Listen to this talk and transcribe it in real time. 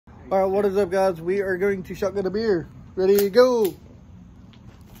All right, what is up, guys? We are going to shotgun a beer. Ready to go.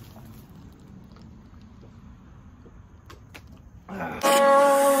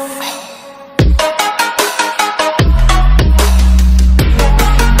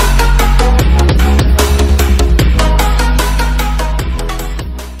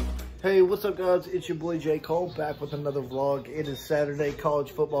 Hey, what's up, guys? It's your boy Jcole back with another vlog. It is Saturday,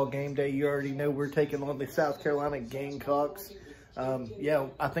 college football game day. You already know we're taking on the South Carolina Gamecocks. Yeah,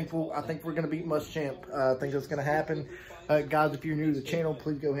 I think we're gonna beat Muschamp. I think that's gonna happen. Guys, if you're new to the channel,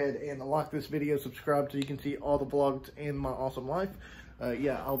 please go ahead and like this video, subscribe so you can see all the vlogs in my awesome life.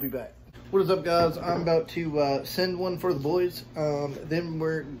 Yeah, I'll be back. What is up, guys? I'm about to send one for the boys. Then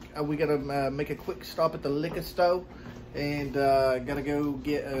we gotta make a quick stop at the liquor store. And gotta go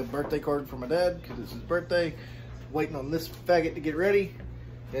get a birthday card for my dad because it's his birthday. Waiting on this faggot to get ready,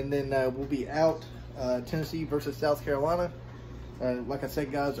 and then we'll be out. Tennessee versus South Carolina. Like I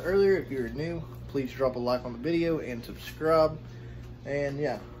said, guys, earlier, if you're new, please drop a like on the video and subscribe. And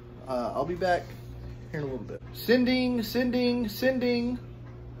yeah, I'll be back here in a little bit. Sending. This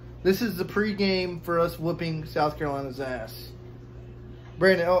is the pregame for us whooping South Carolina's ass.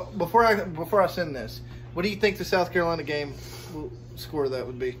 Brandon, before I send this, what do you think the South Carolina game score that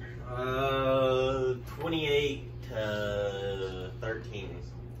would be? 28-13,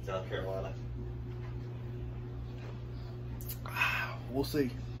 South Carolina. We'll see.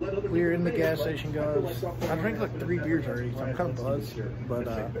 We're in the gas station, guys. I drank like 3 beers already, so I'm kind of buzzed. But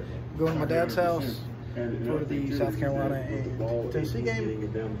going to my dad's house for the South Carolina and Tennessee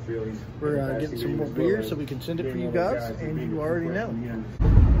game. We're getting some more beers so we can send it for you guys, and you already know.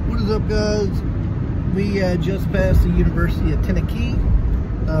 What is up, guys? We just passed the University of Tennessee.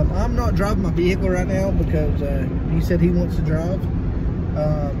 I'm not driving my vehicle right now because he said he wants to drive.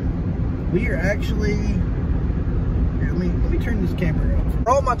 We are actually, here, let me turn this camera off. For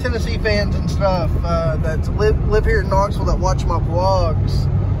all my Tennessee fans and stuff that live here in Knoxville that watch my vlogs,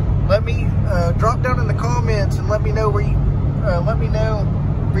 let me drop down in the comments and let me know where you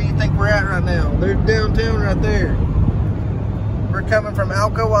think we're at right now. There's downtown right there. We're coming from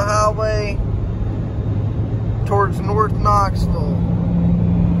Alcoa Highway towards North Knoxville.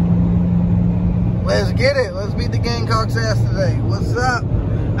 Let's get it. Let's beat the Gamecocks ass today. What's up?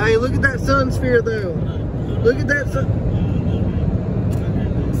 Hey, look at that sun sphere though. Look at that sun.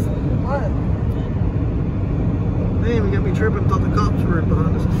 What? Man, we got me tripping. Thought the cops were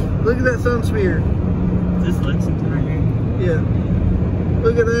behind us. Look at that sun sphere. Is this Lexington right here? Yeah.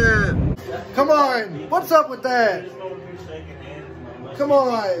 Look at that. Come on. What's up with that? Come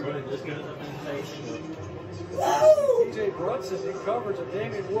on. DJ Brunson in coverage of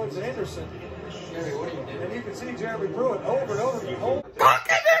Damian Woods Anderson. And you can see Jeremy Pruitt over and over.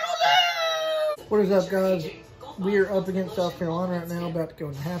 What is up, guys? We are up against South Carolina right now, about to go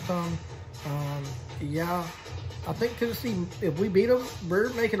into halftime. Yeah, I think Tennessee, if we beat them, we're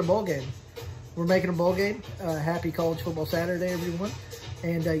making a ball game. We're making a ball game. Happy College Football Saturday, everyone.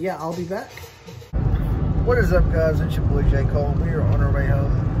 And yeah, I'll be back. What is up, guys? It's your boy Jcole. We are on our way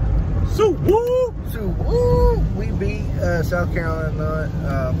home. So woo! We beat South Carolina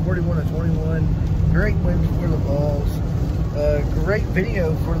 41-21. Great win for the Vols. Great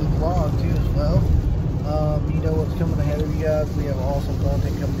video for the vlog too as well. You know what's coming ahead of you guys. We have awesome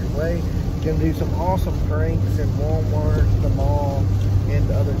content coming your way. Gonna do some awesome pranks in Walmart, the mall,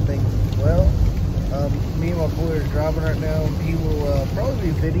 and other things as well. Me and my boy are driving right now. He will probably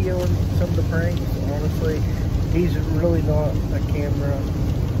be videoing some of the pranks. Honestly, he's really not a camera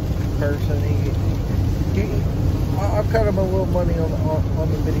person. I've cut him a little money on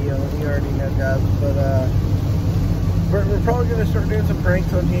the video, and you already know, guys. But we're probably gonna start doing some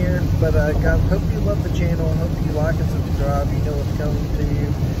pranks on here. But guys, hope you love the channel. Hope you like and subscribe. You know what's coming to you.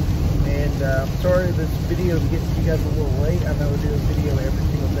 And I'm sorry this video is getting you guys a little late. I know we do a video every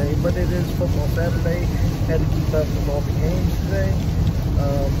single day, but it is Football Saturday. Had to keep up with all the games today.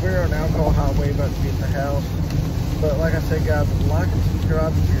 We're on Alcoa Highway, about to be at the house. But like I said, guys, like and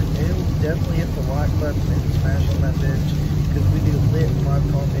subscribe if you're new. Definitely hit the like button and smash the message because we do lit live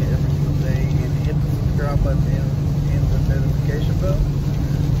content every single day. And hit the subscribe button and the notification bell.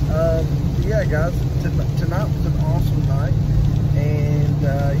 Yeah, guys, tonight was an awesome night. And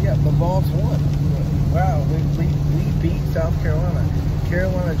yeah, the Vols won. Wow, we beat South Carolina.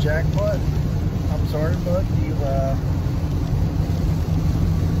 Carolina jackpot. I'm sorry, bud. You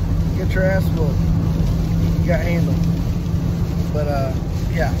get your ass whooped. You got handled. But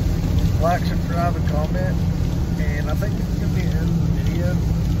yeah, like, subscribe, and comment. And I think this is gonna be the end of the video.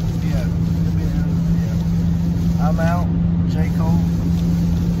 Yeah, it's gonna be the end of the video. I'm out. Jcole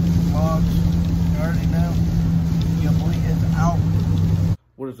VLOGZ. You already know. Your boy is out.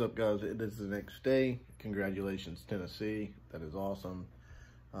 What is up, guys? It is the next day. Congratulations, Tennessee. That is awesome.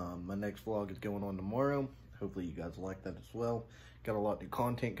 My next vlog is going on tomorrow. Hopefully you guys like that as well. Got a lot of new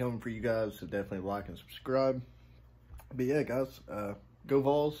content coming for you guys, so definitely like and subscribe. But yeah, guys, go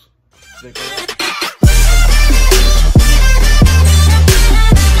Vols. Jcole.